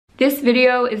This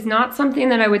video is not something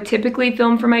that I would typically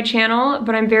film for my channel,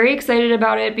 but I'm very excited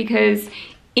about it because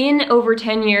in over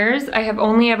 10 years, I have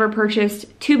only ever purchased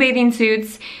 2 bathing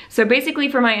suits. So basically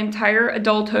for my entire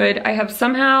adulthood, I have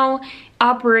somehow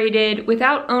operated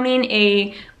without owning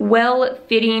a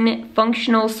well-fitting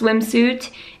functional swimsuit.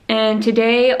 And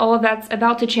today, all of that's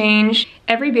about to change.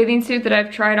 Every bathing suit that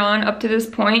I've tried on up to this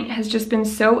point has just been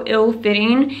so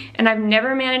ill-fitting, and I've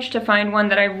never managed to find one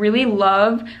that I really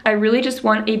love. I really just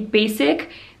want a basic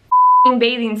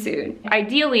bathing suit.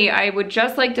 Ideally, I would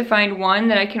just like to find one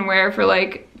that I can wear for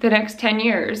like the next 10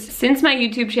 years. Since my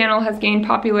YouTube channel has gained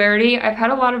popularity, I've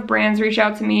had a lot of brands reach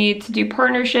out to me to do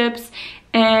partnerships,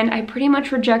 and I pretty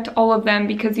much reject all of them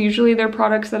because usually they're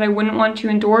products that I wouldn't want to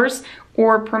endorse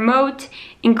or promote,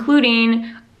 including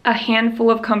a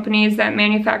handful of companies that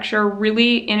manufacture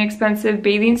really inexpensive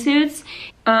bathing suits.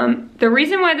 The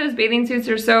reason why those bathing suits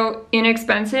are so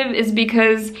inexpensive is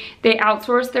because they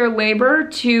outsource their labor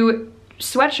to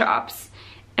sweatshops,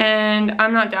 and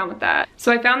I'm not down with that.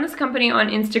 So I found this company on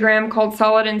Instagram called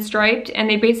Solid and Striped, and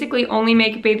they basically only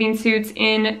make bathing suits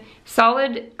in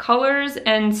solid colors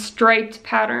and striped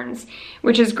patterns,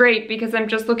 which is great because I'm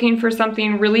just looking for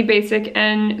something really basic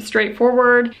and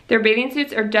straightforward. Their bathing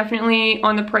suits are definitely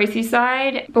on the pricey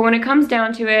side, but when it comes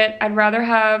down to it, I'd rather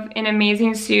have an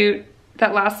amazing suit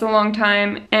that lasts a long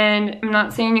time. And I'm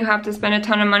not saying you have to spend a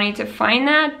ton of money to find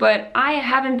that, but I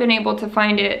haven't been able to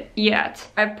find it yet.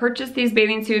 I've purchased these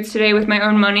bathing suits today with my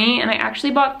own money, and I actually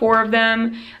bought 4 of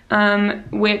them,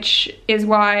 which is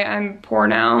why I'm poor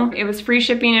now. It was free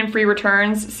shipping and free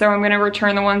returns, so I'm gonna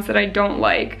return the ones that I don't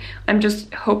like. I'm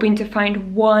just hoping to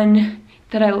find one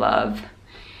that I love,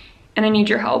 and I need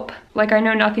your help. Like, I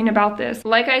know nothing about this.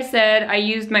 Like I said, I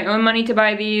used my own money to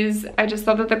buy these. I just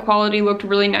thought that the quality looked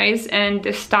really nice and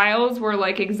the styles were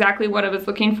like exactly what I was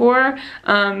looking for,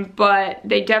 but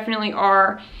they definitely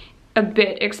are a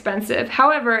bit expensive.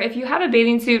 However, if you have a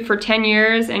bathing suit for 10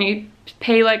 years and you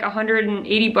pay like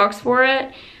 180 bucks for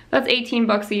it, that's 18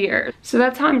 bucks a year. So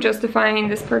that's how I'm justifying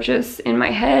this purchase in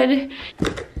my head.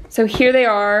 So here they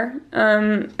are,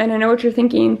 and I know what you're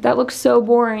thinking, that looks so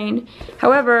boring.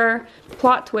 However,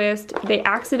 plot twist, they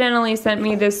accidentally sent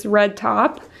me this red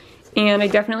top, and I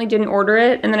definitely didn't order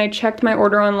it, and then I checked my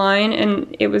order online,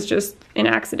 and it was just an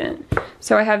accident.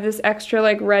 So I have this extra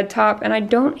like red top, and I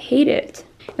don't hate it.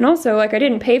 And also, like, I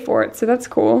didn't pay for it, so that's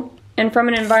cool. And from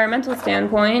an environmental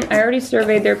standpoint, I already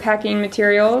surveyed their packing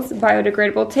materials: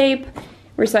 biodegradable tape,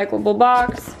 recyclable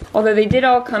box. Although they did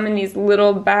all come in these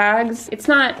little bags. It's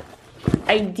not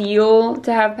ideal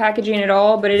to have packaging at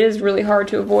all, but it is really hard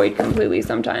to avoid completely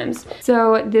sometimes.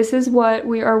 So this is what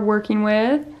we are working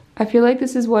with. I feel like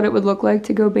this is what it would look like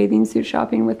to go bathing suit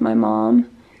shopping with my mom,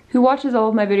 who watches all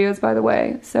of my videos, by the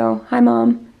way. So hi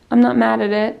Mom, I'm not mad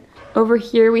at it. Over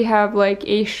here we have like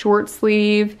a short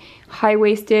sleeve,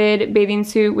 high-waisted bathing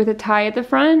suit with a tie at the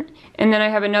front. And then I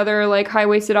have another like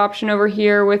high-waisted option over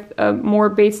here with a more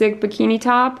basic bikini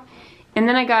top. And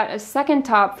then I got a second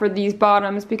top for these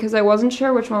bottoms because I wasn't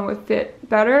sure which one would fit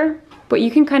better, but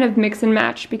you can kind of mix and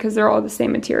match because they're all the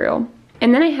same material.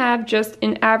 And then I have just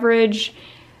an average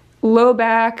low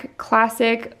back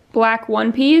classic black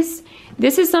one piece.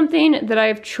 This is something that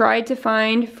I've tried to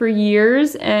find for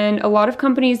years, and a lot of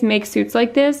companies make suits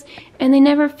like this and they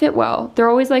never fit well. They're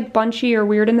always like bunchy or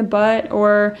weird in the butt,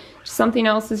 or something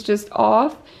else is just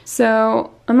off.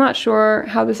 So I'm not sure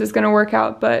how this is gonna work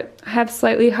out, but I have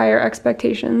slightly higher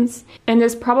expectations. And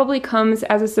this probably comes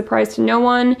as a surprise to no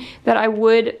one that I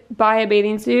would buy a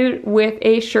bathing suit with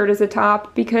a shirt as a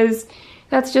top, because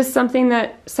that's just something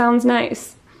that sounds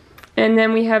nice. And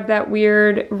then we have that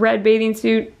weird red bathing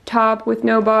suit top with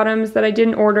no bottoms that I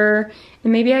didn't order.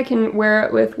 And maybe I can wear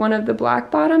it with one of the black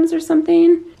bottoms or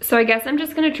something. So I guess I'm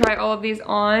just gonna try all of these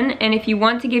on. And if you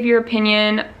want to give your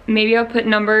opinion, maybe I'll put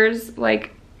numbers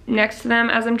like next to them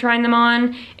as I'm trying them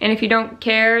on. And if you don't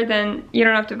care, then you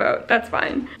don't have to vote. That's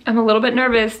fine. I'm a little bit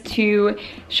nervous to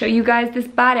show you guys this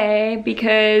body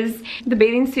because the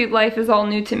bathing suit life is all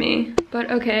new to me.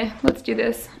 But okay, let's do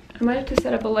this. I might have to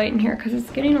set up a light in here because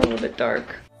it's getting a little bit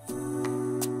dark.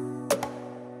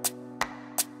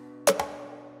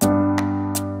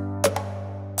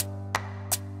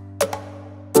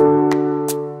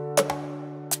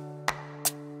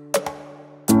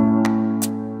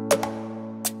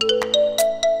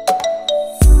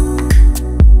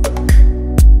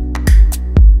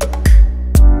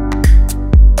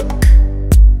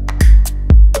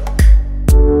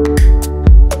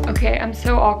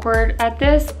 So awkward at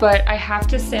this, but I have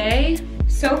to say,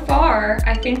 so far,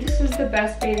 I think this is the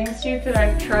best bathing suit that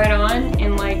I've tried on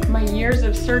in like my years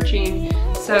of searching.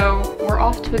 So we're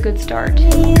off to a good start.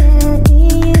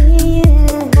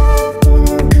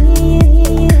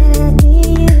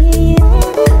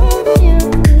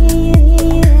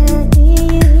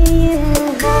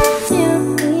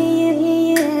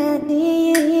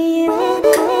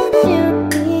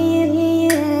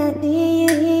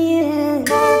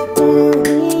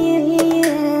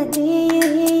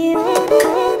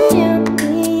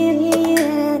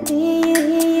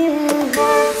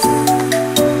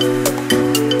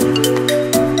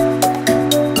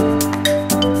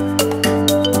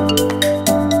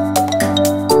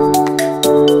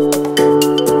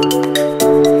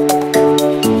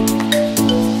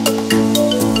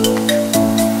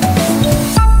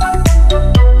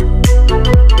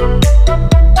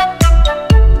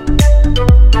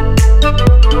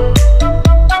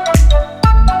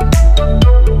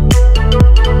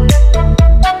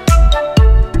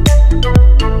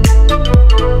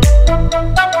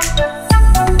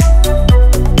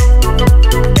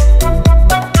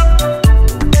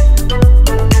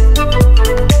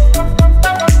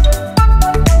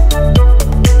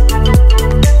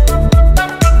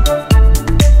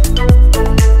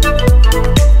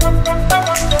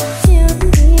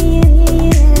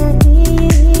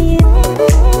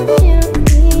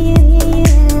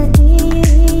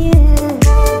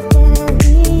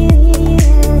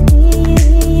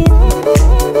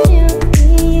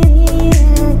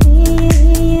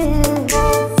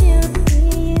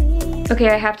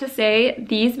 have to say,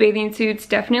 these bathing suits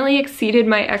definitely exceeded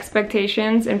my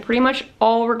expectations in pretty much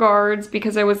all regards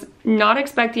because I was not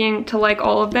expecting to like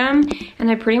all of them,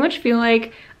 and I pretty much feel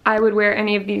like I would wear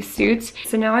any of these suits.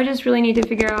 So now I just really need to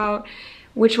figure out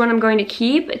which one I'm going to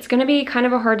keep. It's gonna be kind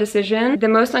of a hard decision. The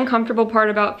most uncomfortable part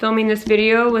about filming this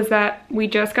video was that we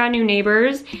just got new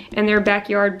neighbors and their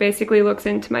backyard basically looks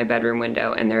into my bedroom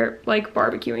window and they're like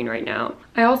barbecuing right now.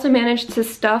 I also managed to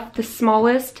stuff the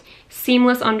smallest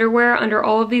seamless underwear under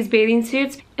all of these bathing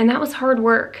suits, and that was hard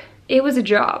work. It was a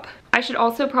job. I should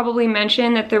also probably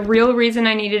mention that the real reason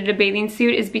I needed a bathing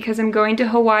suit is because I'm going to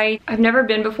Hawaii. I've never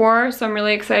been before, so I'm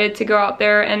really excited to go out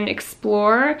there and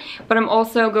explore, but I'm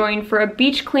also going for a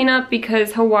beach cleanup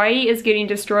because Hawaii is getting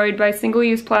destroyed by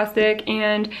single-use plastic,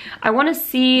 and I want to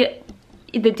see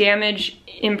the damage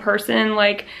in person.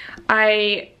 Like,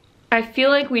 I feel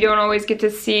like we don't always get to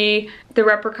see the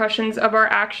repercussions of our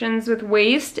actions with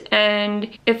waste,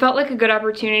 and it felt like a good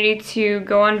opportunity to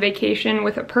go on vacation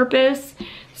with a purpose.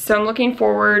 So I'm looking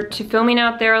forward to filming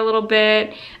out there a little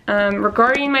bit.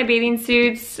 Regarding my bathing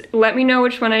suits, let me know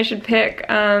which one I should pick.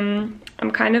 I'm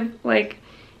kind of like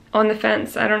on the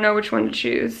fence. I don't know which one to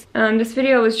choose. This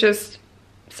video was just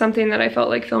something that I felt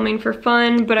like filming for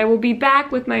fun, but I will be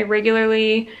back with my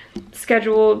regularly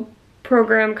scheduled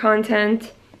program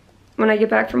content when I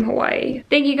get back from Hawaii.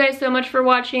 Thank you guys so much for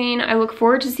watching. I look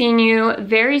forward to seeing you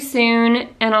very soon,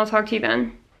 and I'll talk to you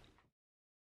then.